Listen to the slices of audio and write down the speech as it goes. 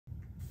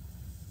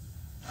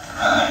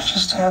I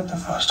just had the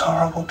most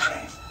horrible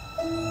dream.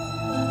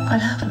 What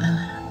happened?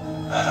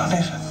 I don't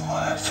even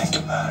want to think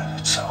about it.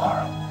 It's so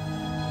horrible.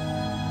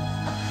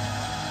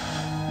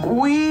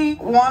 We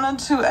wanted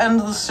to end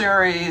the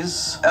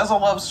series as a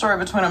love story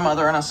between a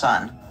mother and a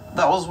son.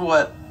 That was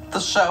what the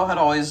show had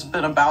always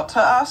been about to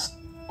us.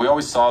 We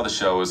always saw the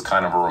show as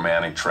kind of a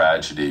romantic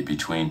tragedy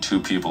between two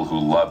people who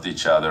loved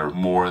each other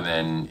more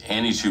than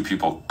any two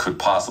people could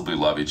possibly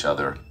love each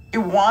other.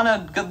 You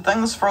wanted good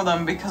things for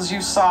them because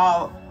you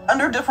saw,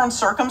 under different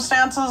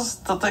circumstances,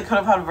 that they could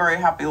have had a very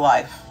happy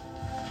life.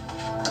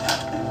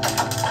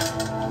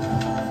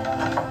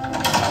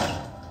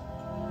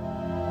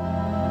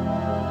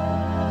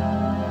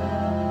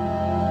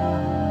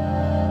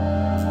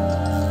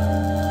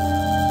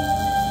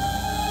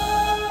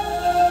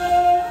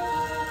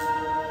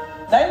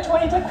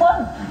 Take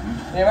one.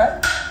 You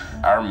right?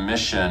 Our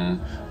mission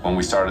when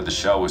we started the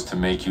show was to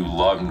make you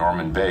love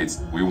Norman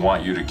Bates. We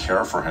want you to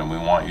care for him. We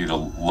want you to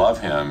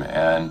love him.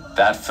 And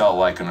that felt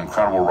like an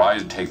incredible ride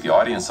to take the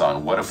audience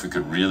on. What if we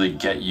could really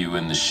get you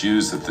in the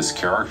shoes of this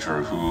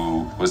character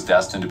who was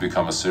destined to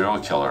become a serial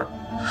killer?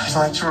 I'd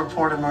like to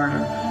report a murder.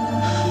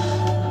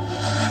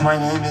 My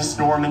name is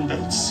Norman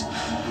Bates,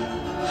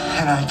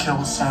 and I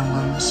killed Sam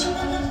Loomis.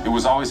 It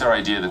was always our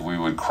idea that we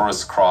would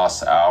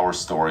crisscross our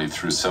story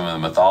through some of the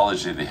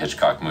mythology of the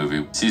Hitchcock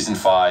movie. Season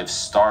 5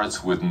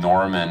 starts with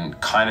Norman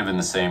kind of in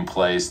the same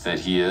place that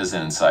he is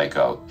in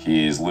Psycho.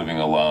 He's living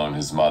alone,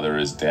 his mother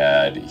is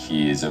dead,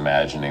 he's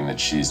imagining that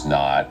she's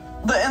not.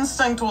 The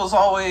instinct was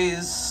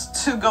always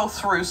to go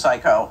through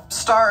Psycho.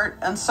 Start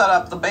and set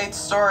up the Bates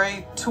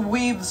story, to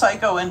weave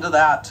Psycho into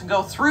that, to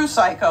go through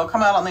Psycho,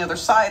 come out on the other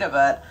side of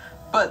it,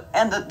 but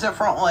end it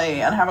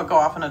differently and have it go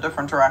off in a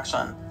different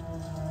direction.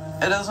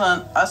 It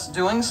isn't us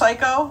doing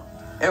Psycho,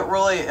 it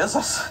really is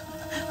us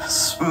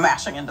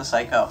smashing into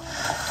Psycho.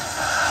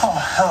 Oh,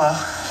 hello.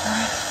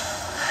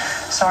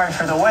 Sorry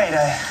for the wait.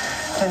 I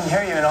didn't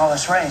hear you in all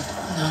this rain.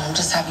 No, I'm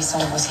just happy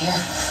someone was here.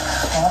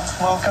 Well,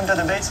 welcome to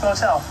the Bates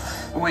Motel.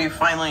 We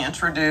finally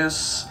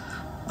introduce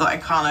the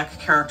iconic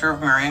character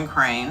of Marion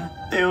Crane.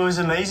 It was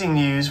amazing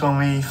news when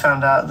we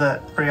found out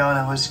that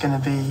Brianna was going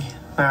to be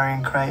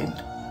Marion Crane.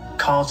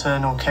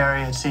 Carlton or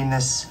Carrie had seen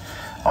this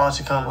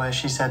article where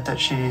she said that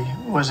she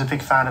was a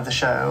big fan of the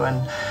show,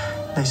 and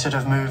they sort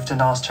of moved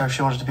and asked her if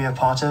she wanted to be a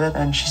part of it,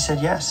 and she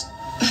said yes.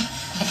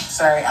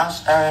 Sorry, I'm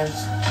starving.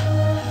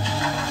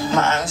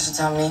 My aunt used to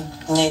tell me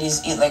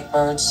ladies eat like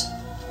birds.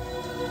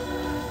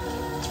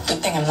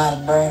 Good thing I'm not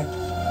a bird.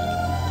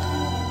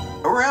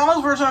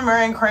 Rihanna's version of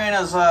Marion Crane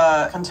is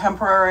a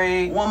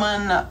contemporary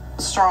woman,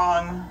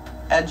 strong,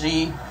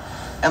 edgy,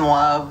 in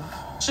love.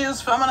 She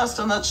is feminist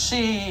in that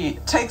she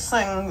takes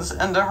things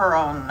into her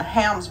own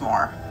hands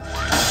more.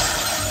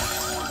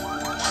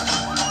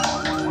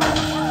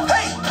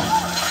 Hey!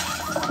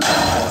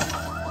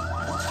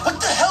 What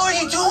the hell are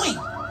you doing?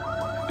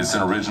 It's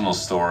an original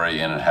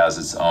story and it has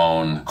its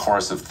own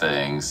course of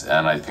things,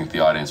 and I think the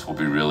audience will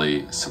be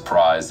really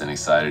surprised and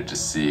excited to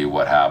see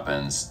what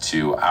happens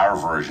to our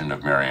version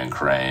of Marion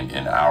Crane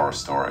in our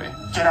story.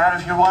 Get out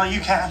of here while you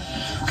can,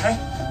 okay?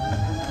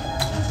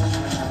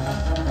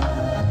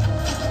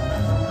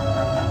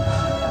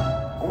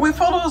 We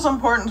felt it was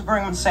important to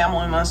bring Sam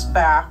Loomis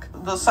back.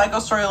 The Psycho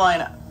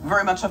storyline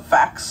very much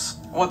affects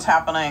what's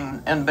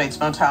happening in Bates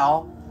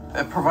Motel.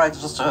 It provides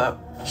just a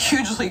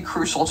hugely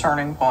crucial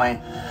turning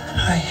point.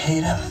 I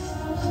hate him.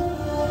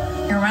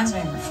 He reminds me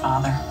of your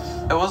father.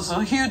 It was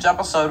a huge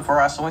episode for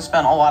us, and we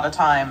spent a lot of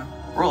time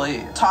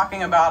really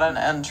talking about it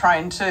and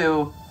trying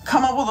to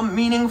come up with a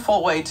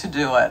meaningful way to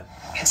do it.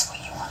 It's what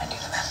you want to do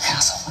to that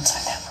asshole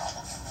inside that room.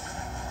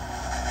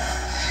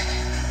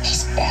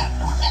 He's bad,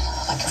 Norman,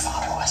 like your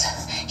father was.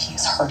 He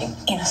is hurting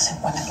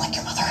innocent women like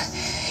your mother,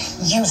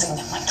 using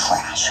them like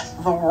trash.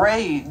 The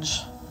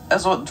rage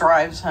is what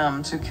drives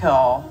him to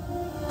kill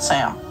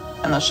Sam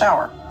in the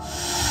shower.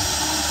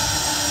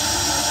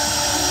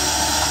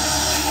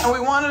 And we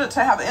wanted it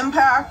to have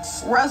impact,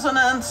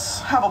 resonance,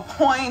 have a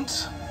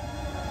point.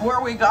 Where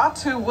we got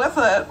to with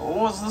it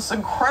was this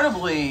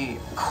incredibly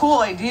cool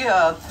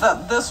idea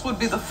that this would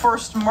be the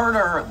first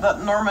murder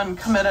that Norman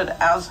committed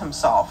as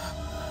himself,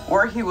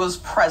 where he was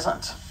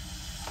present.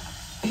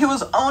 He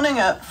was owning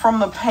it from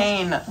the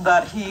pain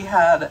that he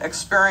had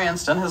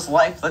experienced in his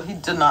life that he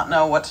did not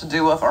know what to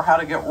do with or how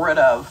to get rid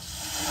of.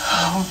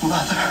 Oh,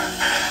 Mother.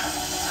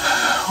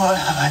 What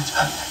have I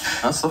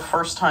done? It's the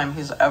first time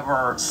he's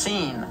ever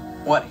seen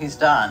what he's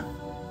done.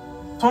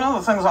 One of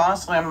the things,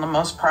 honestly, I'm the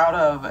most proud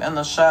of in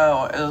the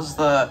show is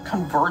the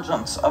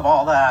convergence of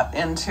all that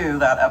into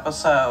that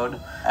episode.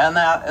 And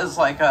that is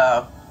like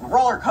a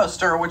roller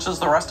coaster, which is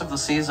the rest of the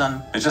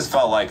season. It just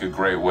felt like a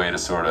great way to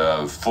sort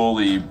of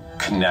fully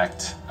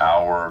connect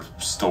our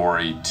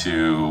story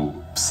to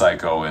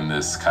Psycho in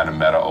this kind of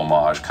meta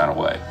homage kind of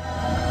way.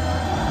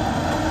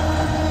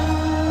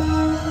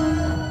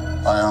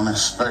 I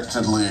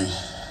unexpectedly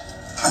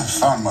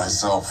found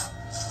myself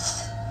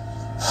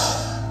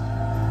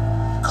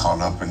caught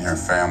up in your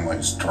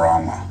family's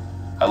drama.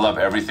 I love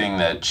everything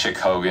that Chick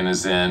Hogan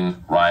is in.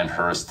 Ryan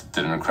Hurst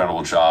did an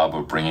incredible job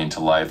of bringing to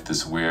life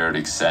this weird,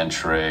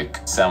 eccentric,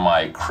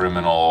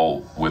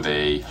 semi-criminal with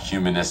a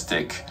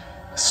humanistic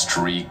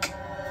streak.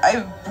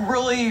 I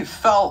really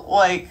felt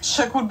like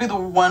Chick would be the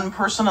one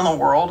person in the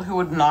world who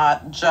would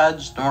not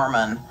judge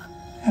Norman.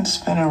 It's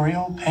been a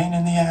real pain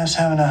in the ass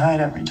having to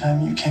hide every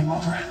time you came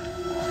over.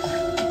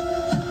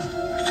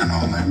 I can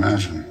only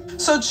imagine.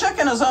 So Chick,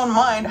 in his own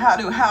mind, had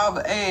to have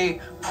a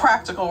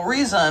practical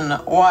reason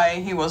why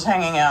he was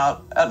hanging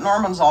out at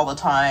Norman's all the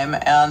time,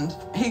 and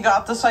he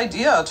got this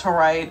idea to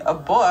write a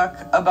book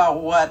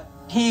about what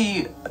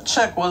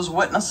Chick, was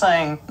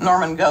witnessing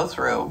Norman go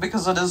through,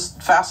 because it is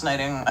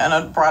fascinating, and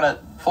it brought it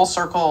full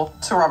circle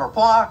to Robert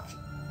Bloch.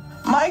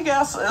 My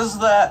guess is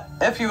that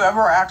if you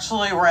ever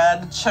actually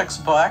read Chick's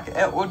book,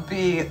 it would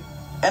be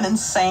an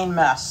insane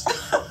mess.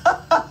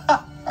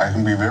 I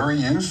can be very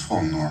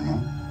useful,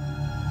 Norma.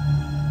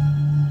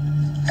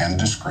 And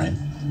discreet.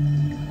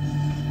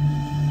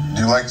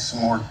 Do you like some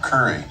more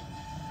curry,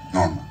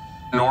 Norma?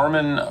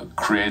 Norman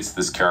creates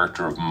this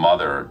character of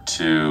mother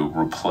to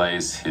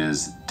replace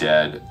his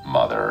dead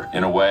mother.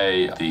 In a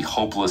way, the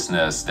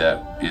hopelessness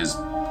that is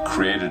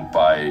created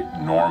by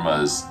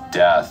Norma's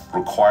death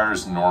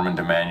requires Norman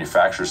to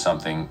manufacture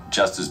something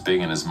just as big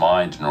in his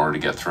mind in order to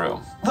get through.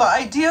 The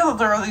idea that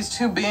there are these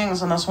two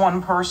beings in this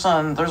one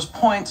person, there's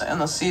points in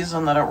the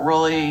season that it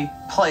really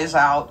plays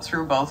out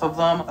through both of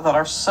them that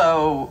are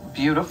so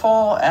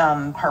beautiful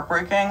and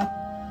heartbreaking.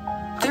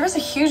 There is a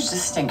huge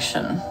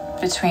distinction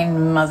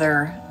between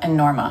Mother and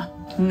Norma.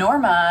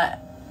 Norma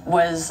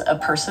was a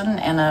person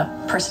and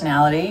a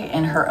personality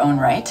in her own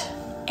right,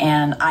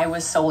 and I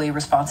was solely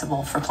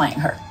responsible for playing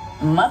her.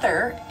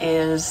 Mother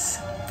is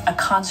a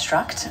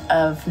construct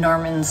of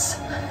Norman's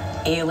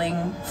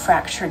ailing,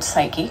 fractured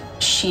psyche.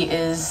 She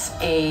is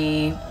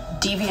a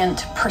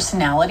deviant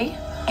personality,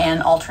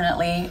 and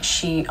alternately,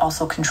 she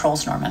also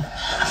controls Norman.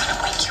 I'm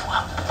gonna wake you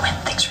up when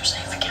things are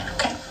safe again,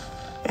 okay?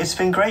 It's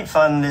been great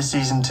fun this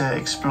season to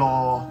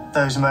explore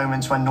those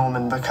moments when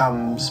Norman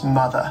becomes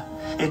mother.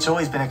 It's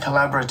always been a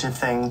collaborative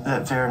thing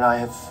that Vera and I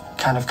have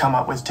kind of come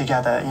up with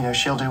together. You know,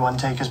 she'll do one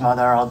take as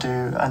mother, I'll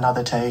do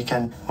another take,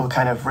 and we'll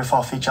kind of riff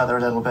off each other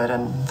a little bit,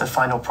 and the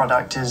final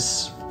product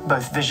is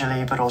both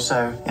visually but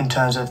also in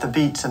terms of the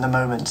beats and the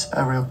moments,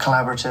 a real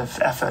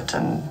collaborative effort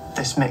and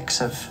this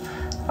mix of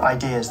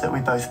ideas that we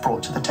both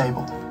brought to the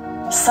table.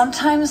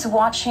 Sometimes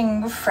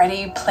watching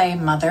Freddie play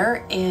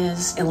Mother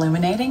is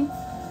illuminating.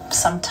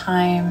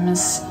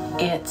 Sometimes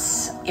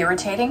it's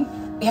irritating.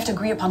 We have to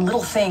agree upon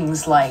little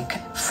things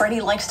like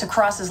Freddie likes to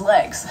cross his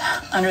legs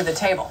under the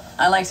table.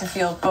 I like to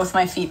feel both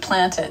my feet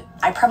planted.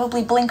 I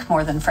probably blink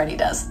more than Freddie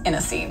does in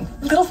a scene.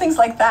 Little things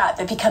like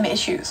that become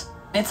issues.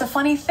 It's a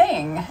funny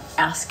thing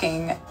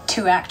asking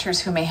two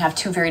actors who may have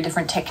two very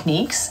different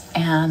techniques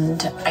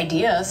and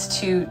ideas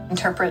to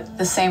interpret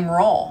the same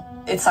role.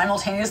 It's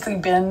simultaneously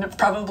been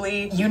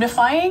probably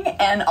unifying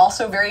and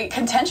also very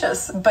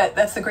contentious, but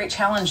that's the great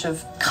challenge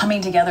of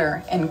coming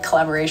together in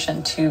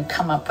collaboration to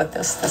come up with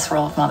this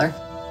role of mother.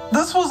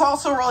 This was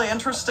also really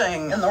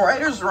interesting in the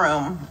writer's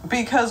room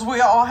because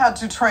we all had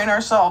to train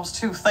ourselves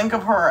to think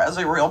of her as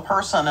a real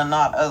person and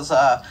not as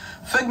a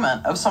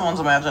figment of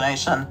someone's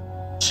imagination.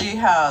 She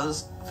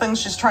has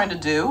things she's trying to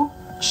do.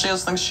 She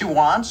has things she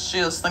wants. She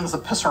has things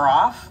that piss her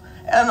off.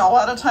 And a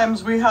lot of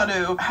times we had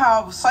to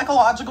have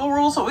psychological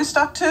rules that we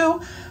stuck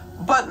to,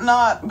 but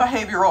not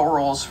behavioral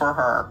rules for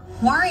her.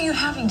 Why are you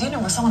having dinner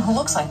with someone who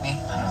looks like me?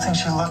 I don't think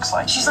she looks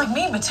like She's like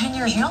me, but 10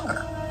 years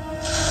younger.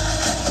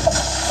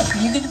 Are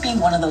you gonna be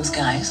one of those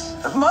guys?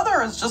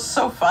 Mother is just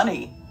so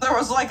funny. There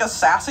was like a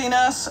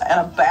sassiness and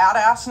a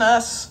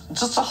badassness,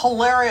 just a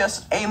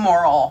hilarious,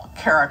 amoral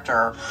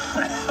character.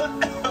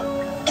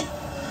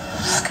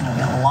 This is gonna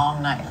be a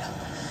long night.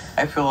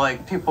 I feel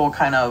like people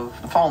kind of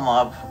fall in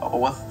love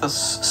with this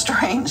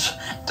strange,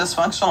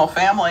 dysfunctional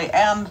family,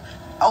 and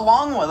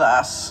along with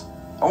us,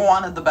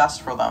 wanted the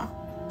best for them.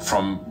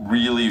 From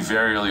really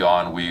very early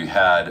on, we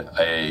had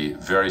a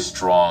very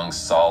strong,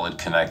 solid,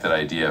 connected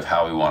idea of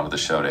how we wanted the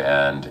show to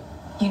end.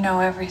 You know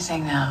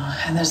everything now,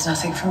 and there's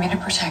nothing for me to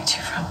protect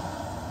you from.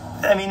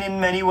 I mean, in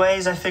many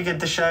ways, I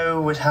figured the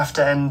show would have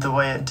to end the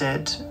way it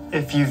did.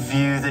 If you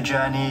view the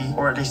journey,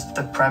 or at least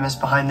the premise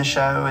behind the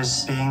show,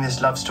 as being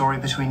this love story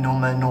between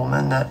Norma and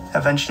Norman, that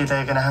eventually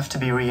they're going to have to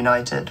be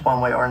reunited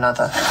one way or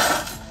another.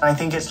 I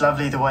think it's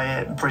lovely the way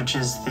it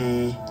bridges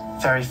the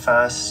very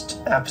first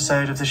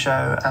episode of the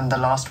show and the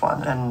last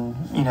one, and,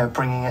 you know,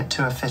 bringing it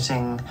to a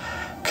fitting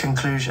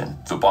conclusion.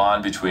 The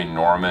bond between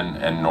Norman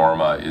and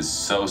Norma is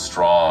so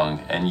strong,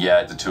 and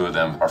yet the two of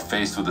them are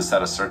faced with a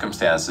set of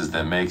circumstances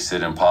that makes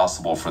it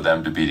impossible for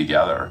them to be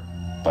together.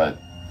 But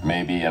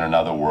maybe in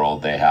another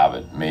world they have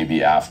it.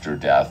 Maybe after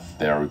death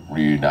they're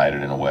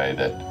reunited in a way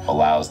that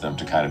allows them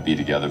to kind of be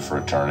together for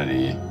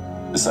eternity.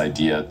 This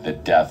idea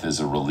that death is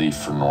a relief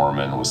for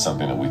Norman was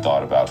something that we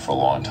thought about for a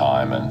long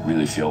time and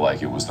really feel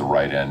like it was the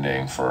right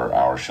ending for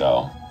our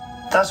show.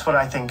 That's what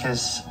I think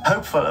is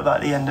hopeful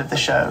about the end of the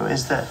show,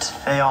 is that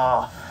they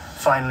are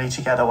finally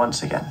together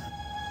once again.